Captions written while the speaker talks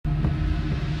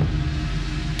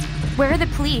Where are the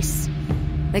police?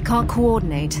 They can't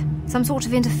coordinate. Some sort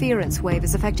of interference wave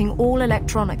is affecting all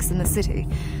electronics in the city.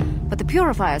 But the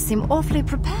purifiers seem awfully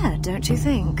prepared, don't you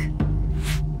think?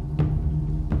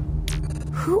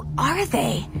 Who are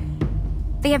they?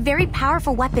 They have very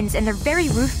powerful weapons and they're very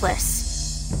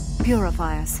ruthless.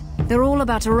 Purifiers. They're all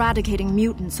about eradicating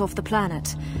mutants off the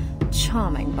planet.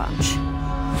 Charming bunch.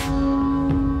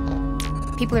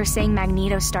 People are saying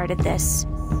Magneto started this.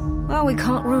 Well, we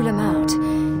can't rule him out.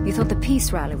 You thought the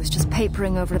peace rally was just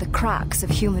papering over the cracks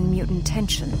of human-mutant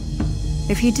tension.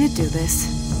 If he did do this,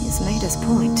 he's made his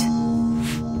point.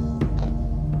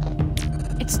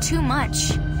 It's too much.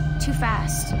 Too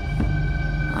fast.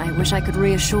 I wish I could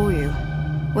reassure you.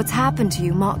 What's happened to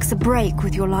you marks a break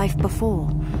with your life before.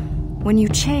 When you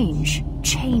change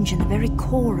in the very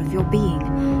core of your being,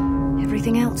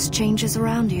 everything else changes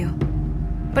around you.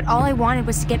 But all I wanted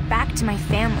was to get back to my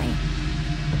family.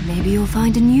 Maybe you'll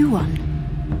find a new one.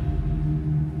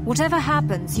 Whatever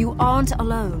happens, you aren't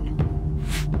alone.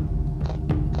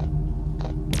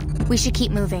 We should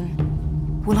keep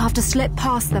moving. We'll have to slip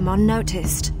past them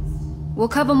unnoticed. We'll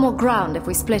cover more ground if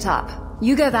we split up.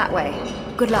 You go that way.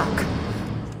 Good luck.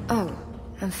 Oh,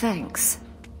 and thanks.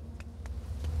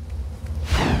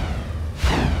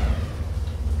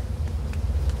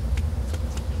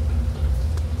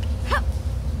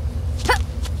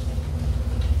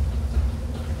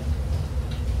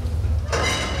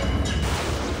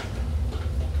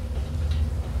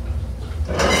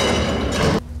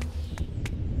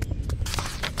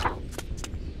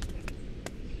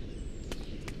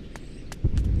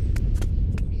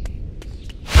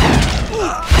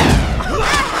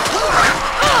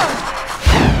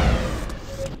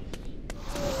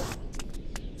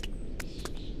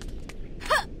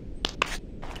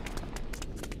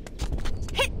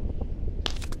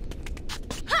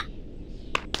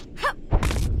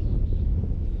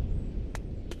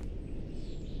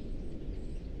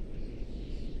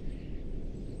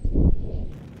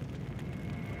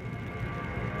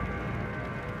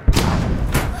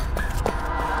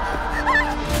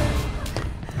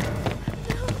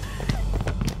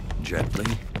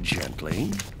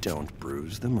 Gently. Don't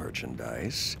bruise the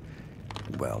merchandise.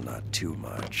 Well, not too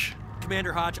much.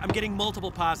 Commander Hodge, I'm getting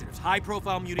multiple positives.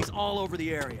 High-profile muties all over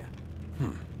the area.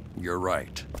 You're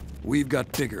right. We've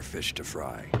got bigger fish to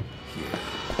fry. Here.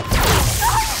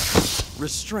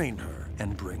 Restrain her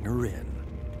and bring her in.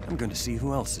 I'm going to see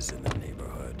who else is in the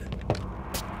neighborhood.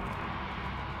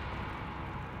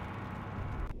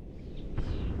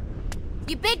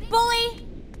 You big bully!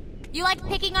 You like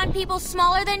picking on people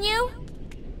smaller than you?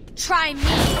 Try me!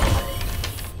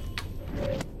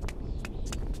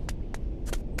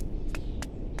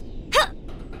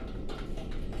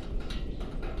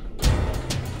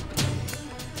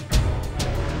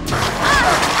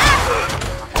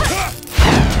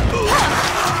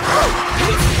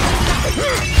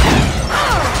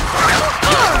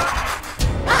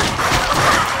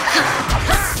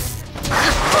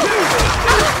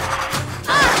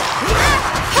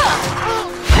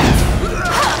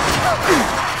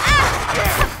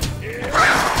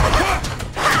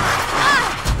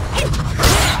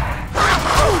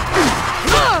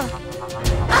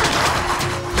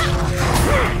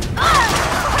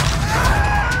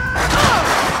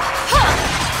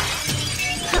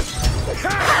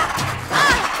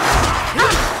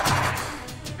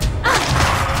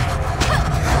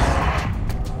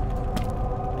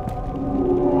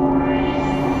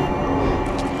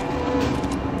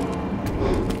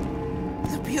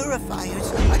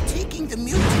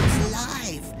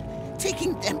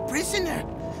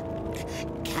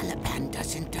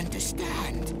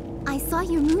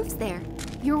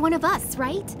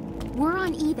 Right? We're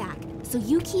on evac, so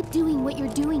you keep doing what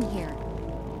you're doing here.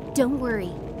 Don't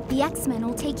worry, the X-Men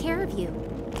will take care of you.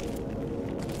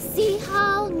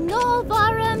 Sihal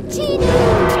Novarum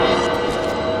Chinu!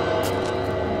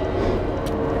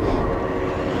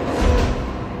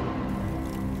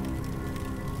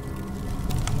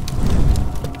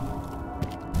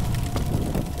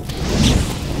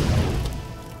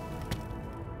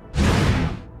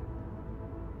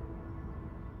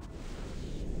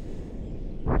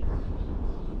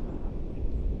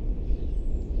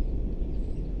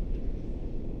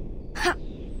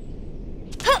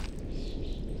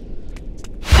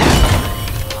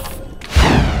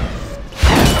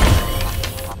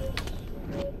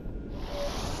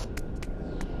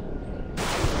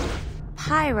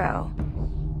 Pyro.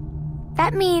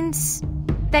 That means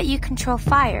that you control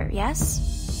fire,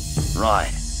 yes?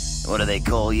 Right. What do they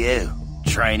call you?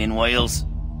 Training wheels?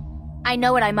 I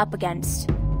know what I'm up against.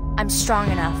 I'm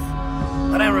strong enough.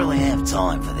 I don't really have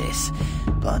time for this.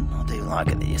 But I do like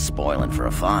it that you're spoiling for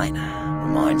a fight.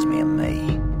 Reminds me of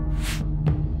me.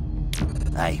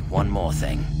 Hey, one more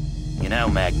thing. You know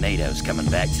Magneto's coming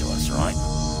back to us, right?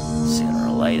 Sooner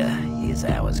or later, his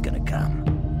hour's gonna come.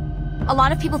 A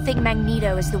lot of people think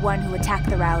Magneto is the one who attacked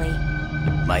the rally.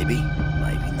 Maybe,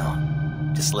 maybe not.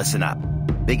 Just listen up.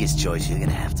 Biggest choice you're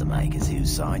gonna have to make is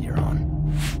whose side you're on.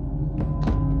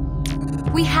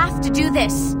 We have to do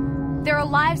this. There are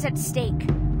lives at stake.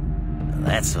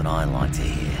 That's what I like to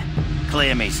hear.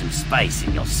 Clear me some space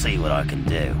and you'll see what I can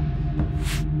do.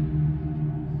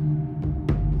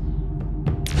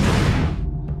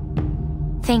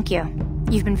 Thank you.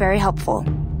 You've been very helpful.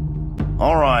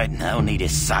 Alright, no need to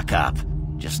suck up.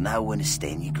 Just know when to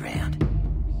stand your ground.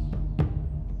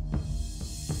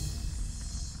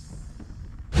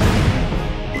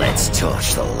 Let's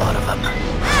torch the lot of them.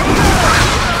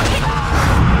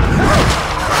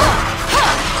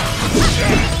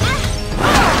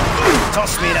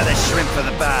 Toss me another shrimp for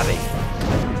the barbie.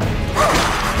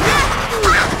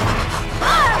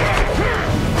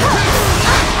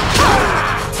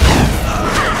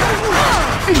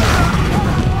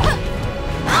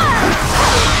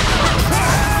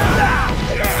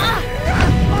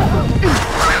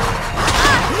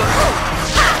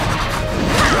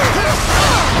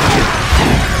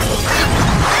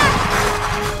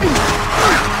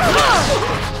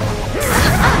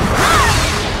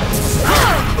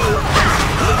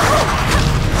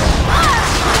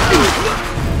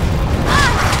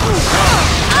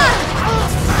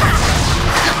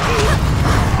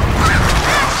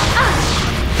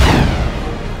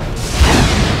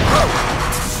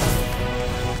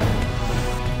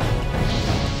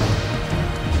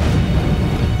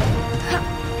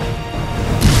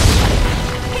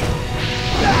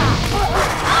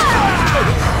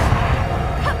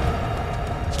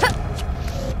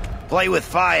 Play with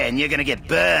fire and you're gonna get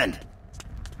burned.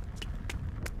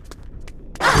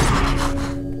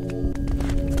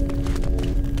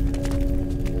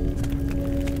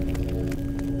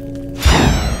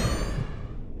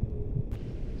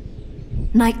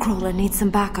 Nightcrawler needs some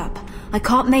backup. I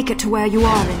can't make it to where you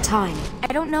are in time. I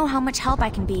don't know how much help I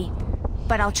can be,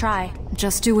 but I'll try.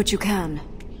 Just do what you can.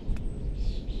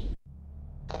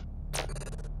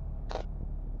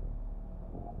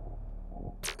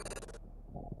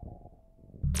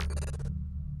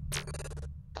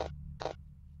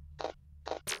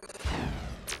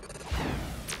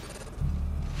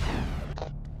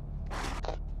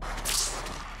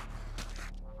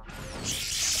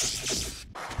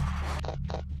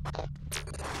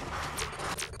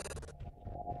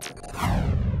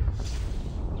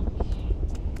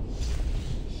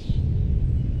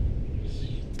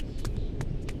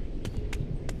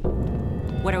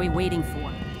 What are we waiting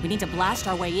for? We need to blast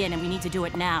our way in, and we need to do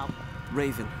it now.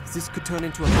 Raven, this could turn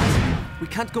into a massacre. We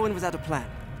can't go in without a plan.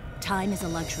 Time is a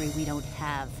luxury we don't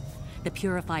have. The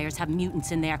Purifiers have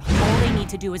mutants in there. All they need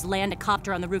to do is land a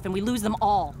copter on the roof, and we lose them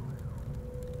all.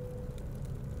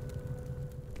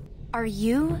 Are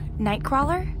you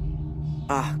Nightcrawler?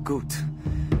 Ah, good.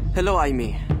 Hello,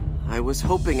 Amy. I was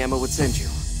hoping Emma would send you.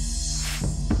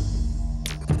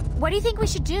 What do you think we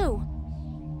should do?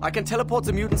 I can teleport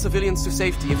the mutant civilians to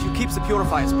safety if you keep the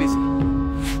Purifiers busy.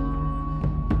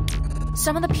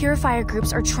 Some of the Purifier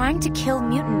groups are trying to kill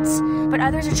mutants, but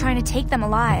others are trying to take them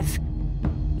alive.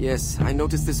 Yes, I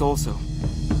noticed this also.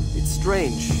 It's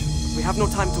strange. We have no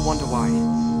time to wonder why.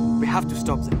 We have to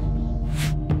stop them.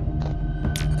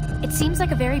 It seems like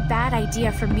a very bad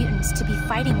idea for mutants to be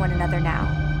fighting one another now.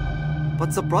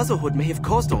 But the Brotherhood may have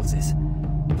caused all this.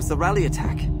 It was the rally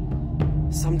attack.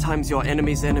 Sometimes your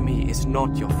enemy's enemy is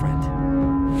not your friend.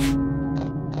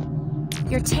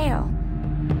 Your tail.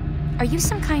 Are you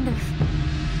some kind of...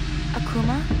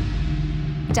 Akuma?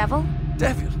 Devil?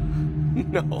 Devil?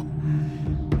 No.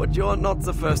 But you're not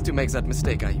the first to make that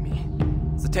mistake, Amy.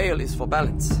 The tail is for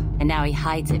balance. And now he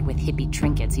hides it with hippie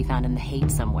trinkets he found in the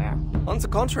Hate somewhere. On the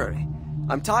contrary,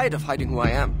 I'm tired of hiding who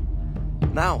I am.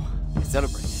 Now, I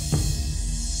celebrate.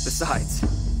 Besides,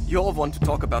 you're one to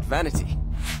talk about vanity.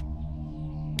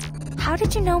 How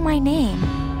did you know my name?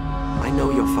 I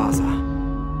know your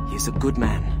father. He's a good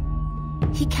man.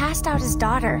 He cast out his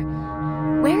daughter.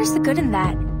 Where's the good in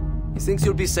that? He thinks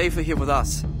you'll be safer here with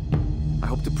us. I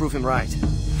hope to prove him right.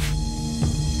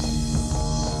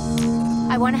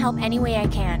 I want to help any way I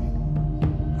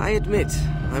can. I admit,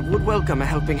 I would welcome a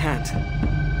helping hand.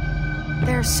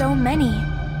 There are so many.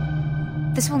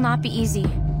 This will not be easy.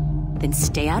 Then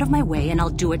stay out of my way and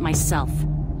I'll do it myself.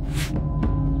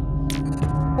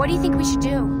 What do you think we should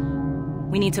do?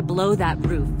 We need to blow that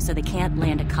roof so they can't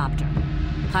land a copter.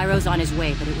 Pyro's on his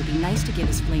way, but it would be nice to give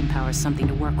his flame powers something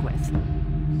to work with.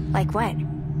 Like what?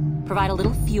 Provide a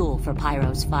little fuel for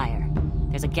Pyro's fire.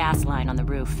 There's a gas line on the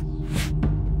roof.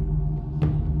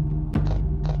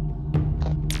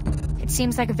 It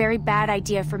seems like a very bad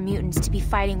idea for mutants to be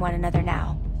fighting one another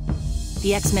now.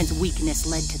 The X-Men's weakness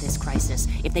led to this crisis.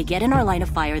 If they get in our line of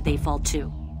fire, they fall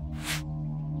too.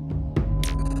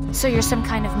 So you're some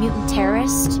kind of mutant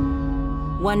terrorist?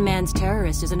 One man's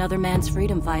terrorist is another man's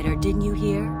freedom fighter, didn't you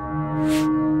hear?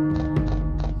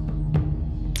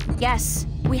 Yes,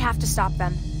 we have to stop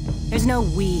them. There's no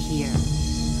we here.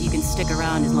 You can stick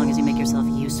around as long as you make yourself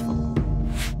useful.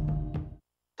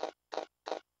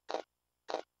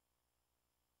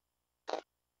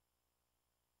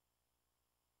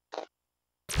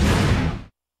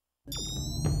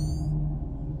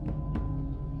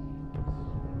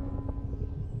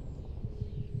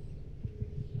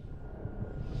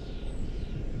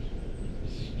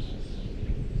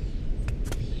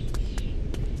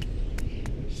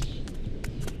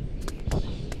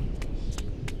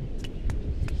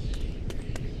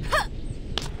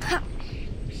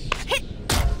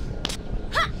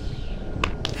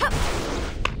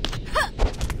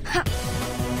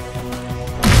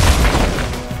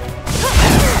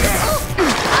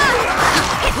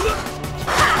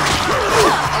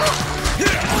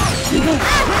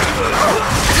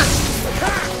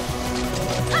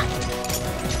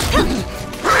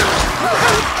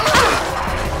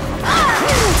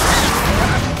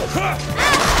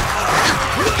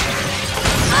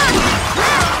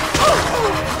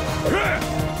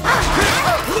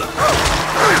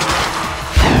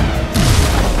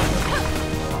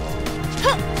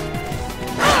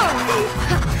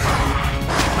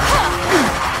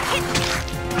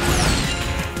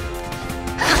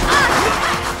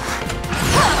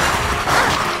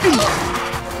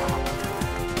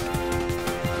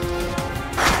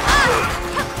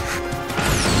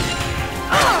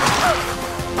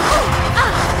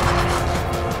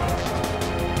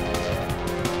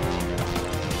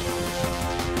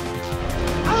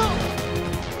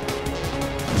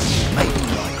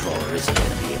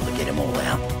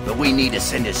 We need to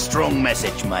send a strong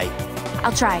message, mate.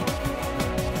 I'll try.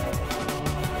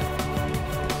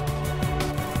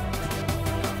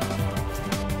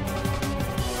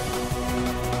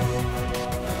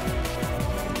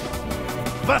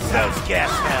 Bust those gas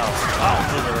valves. I'll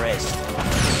do the rest.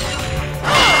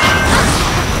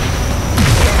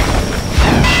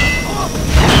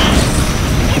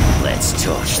 Let's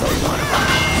torch the lot of them.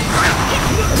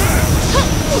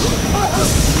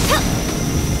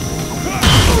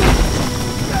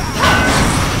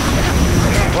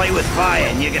 Play with fire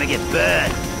and you're gonna get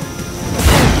burned.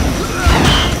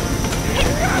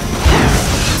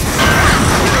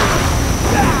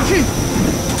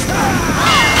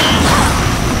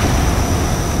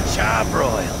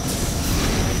 Charbroiled.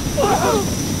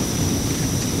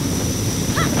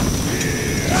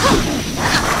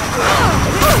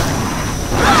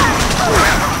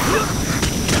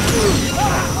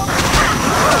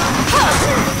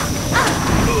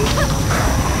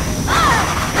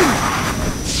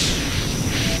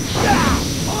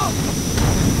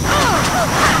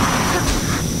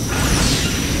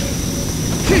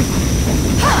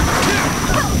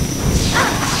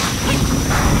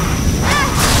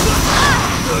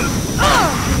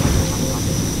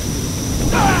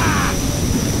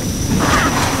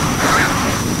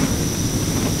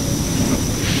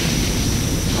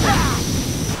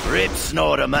 Rip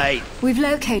snorter, mate. We've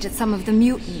located some of the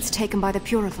mutants taken by the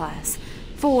Purifiers.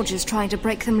 Forge is trying to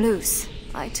break them loose.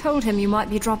 I told him you might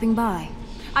be dropping by.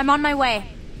 I'm on my way.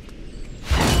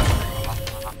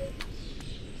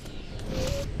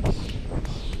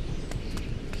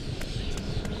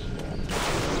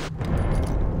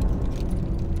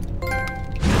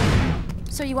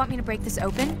 So you want me to break this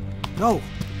open? No.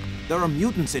 There are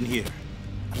mutants in here.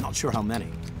 I'm not sure how many.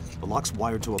 The lock's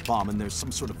wired to a bomb, and there's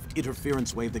some sort of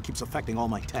interference wave that keeps affecting all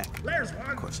my tech.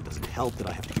 Of course, it doesn't help that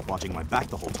I have to keep watching my back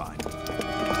the whole time.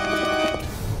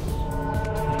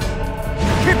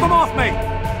 Keep them off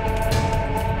me!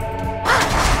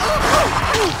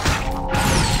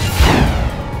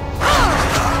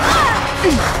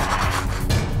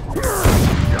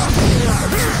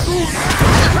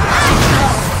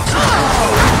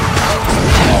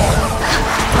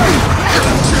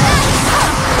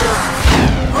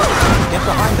 Get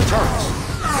behind the turrets.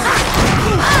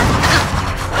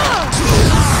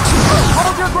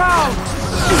 Hold your ground!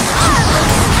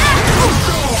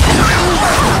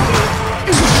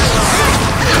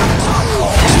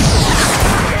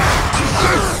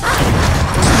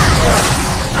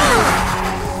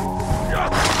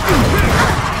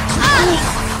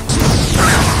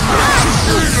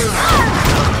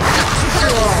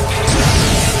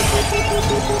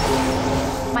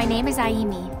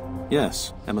 Saimi.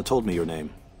 Yes, Emma told me your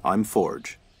name. I'm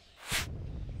Forge.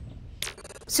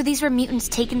 So these were mutants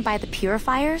taken by the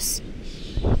Purifiers?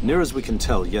 Near as we can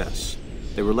tell, yes.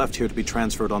 They were left here to be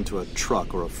transferred onto a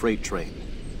truck or a freight train.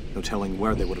 No telling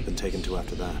where they would have been taken to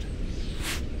after that.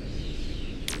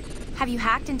 Have you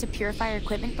hacked into Purifier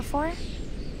equipment before?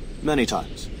 Many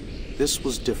times. This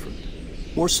was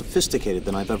different. More sophisticated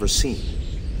than I've ever seen.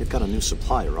 They've got a new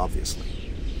supplier, obviously.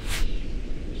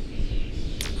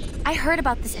 I heard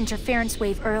about this interference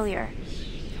wave earlier.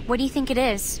 What do you think it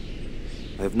is?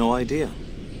 I have no idea,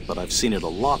 but I've seen it a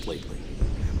lot lately.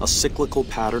 A cyclical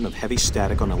pattern of heavy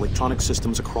static on electronic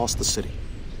systems across the city.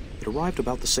 It arrived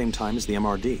about the same time as the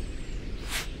MRD.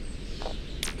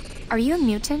 Are you a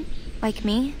mutant? Like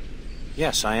me?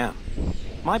 Yes, I am.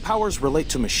 My powers relate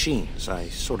to machines. I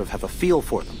sort of have a feel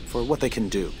for them, for what they can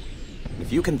do.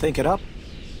 If you can think it up,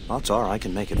 odds are I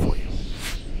can make it for you.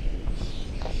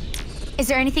 Is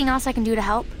there anything else I can do to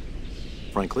help?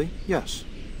 Frankly, yes.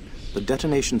 The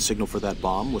detonation signal for that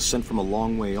bomb was sent from a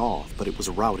long way off, but it was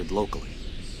routed locally.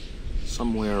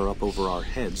 Somewhere up over our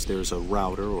heads, there's a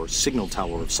router or signal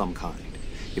tower of some kind.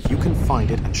 If you can find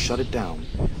it and shut it down,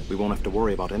 we won't have to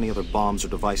worry about any other bombs or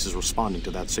devices responding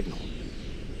to that signal.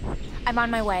 I'm on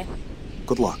my way.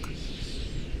 Good luck.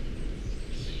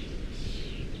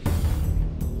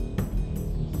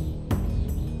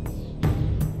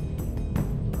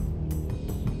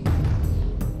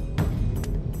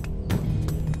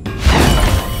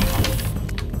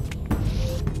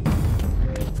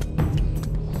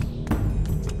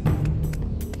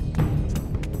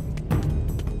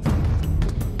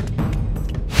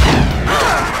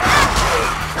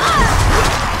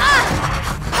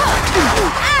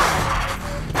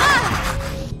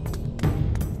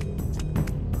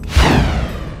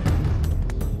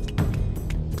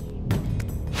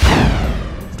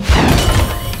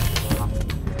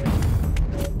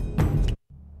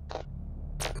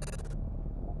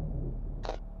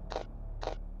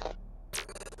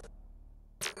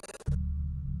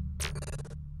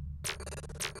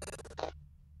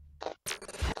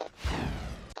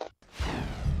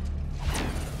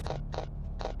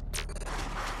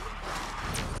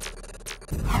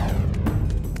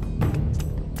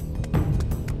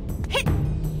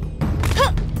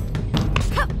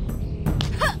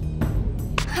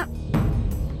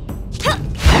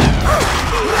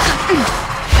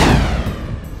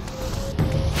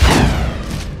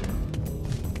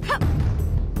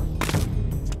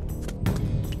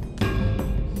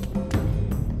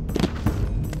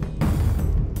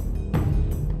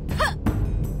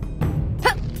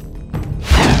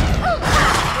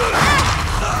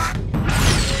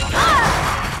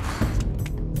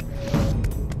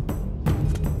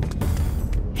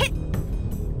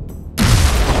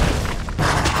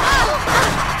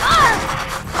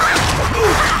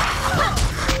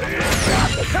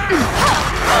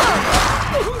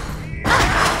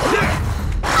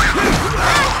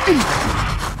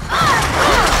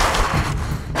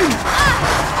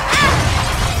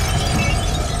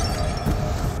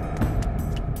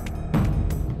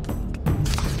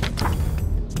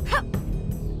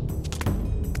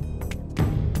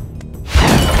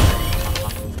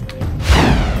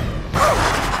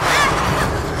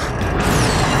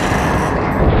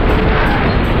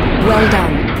 Well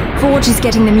done. Forge is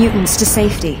getting the mutants to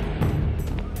safety.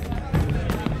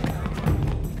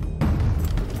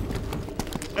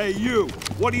 Hey, you!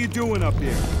 What are you doing up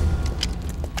here?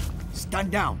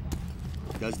 Stand down.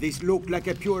 Does this look like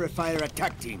a Purifier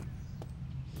attack team?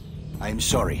 I'm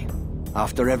sorry.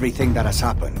 After everything that has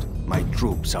happened, my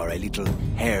troops are a little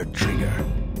hair-trigger.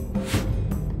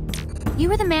 You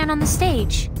were the man on the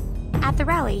stage. At the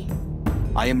rally.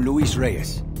 I am Luis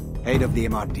Reyes, head of the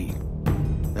MRD.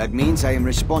 That means I am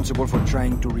responsible for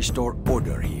trying to restore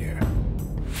order here.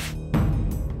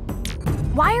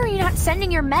 Why are you not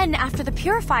sending your men after the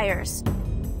Purifiers?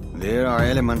 There are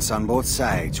elements on both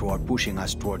sides who are pushing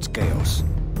us towards chaos.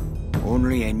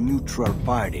 Only a neutral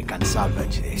party can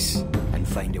salvage this and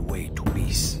find a way to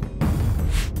peace.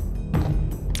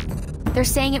 They're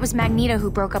saying it was Magneto who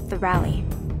broke up the rally.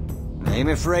 I'm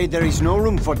afraid there is no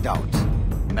room for doubt.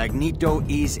 Magneto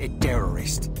is a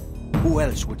terrorist. Who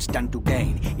else would stand to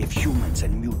gain if humans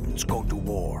and mutants go to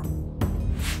war?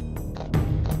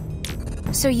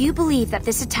 So you believe that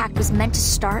this attack was meant to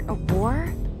start a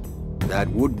war? That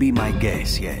would be my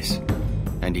guess, yes.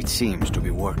 And it seems to be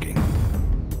working.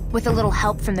 With a little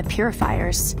help from the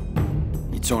Purifiers.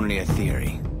 It's only a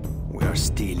theory. We are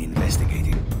still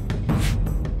investigating.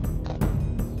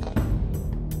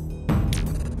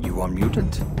 You are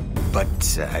mutant?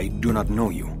 But I do not know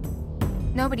you.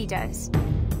 Nobody does.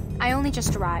 I only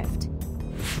just arrived.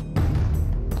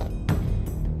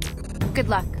 Good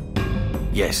luck.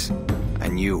 Yes,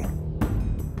 and you.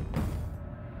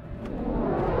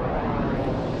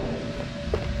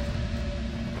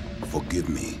 Forgive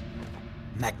me.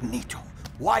 Magneto,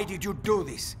 why did you do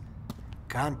this?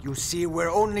 Can't you see we're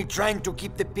only trying to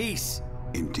keep the peace?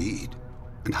 Indeed.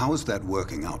 And how is that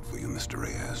working out for you, Mr.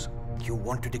 Reyes? You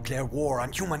want to declare war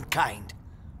on humankind.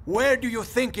 Where do you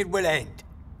think it will end?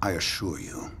 I assure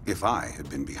you, if I had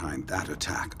been behind that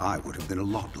attack, I would have been a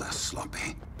lot less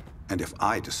sloppy. And if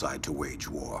I decide to wage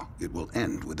war, it will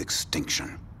end with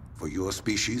extinction. For your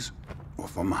species, or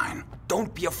for mine.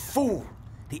 Don't be a fool!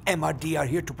 The MRD are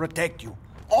here to protect you.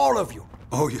 All of you.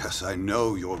 Oh yes, I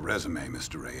know your resume,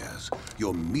 Mr. Reyes.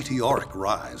 Your meteoric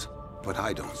rise. But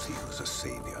I don't see you as a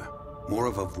savior. More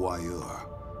of a voyeur.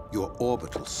 Your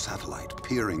orbital satellite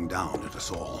peering down at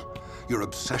us all. Your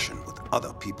obsession with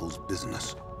other people's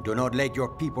business. Do not let your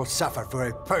people suffer for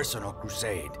a personal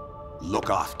crusade. Look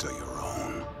after your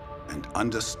own. And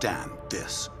understand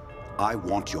this. I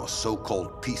want your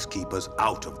so-called peacekeepers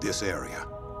out of this area.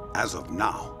 As of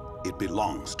now, it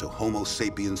belongs to Homo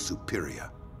sapiens superior.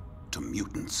 To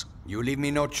mutants. You leave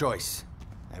me no choice.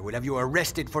 I will have you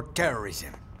arrested for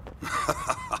terrorism.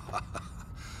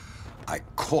 I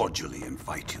cordially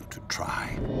invite you to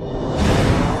try.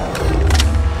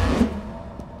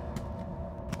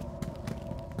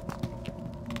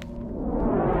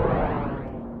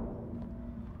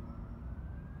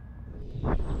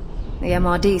 The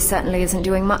MRD certainly isn't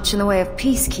doing much in the way of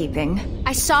peacekeeping.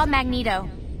 I saw Magneto.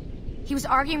 He was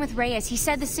arguing with Reyes. He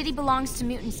said the city belongs to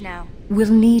mutants now.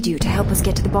 We'll need you to help us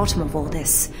get to the bottom of all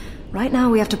this. Right now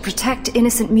we have to protect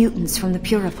innocent mutants from the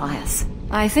Purifiers.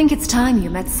 I think it's time you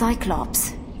met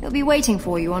Cyclops. He'll be waiting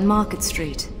for you on Market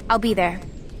Street. I'll be there.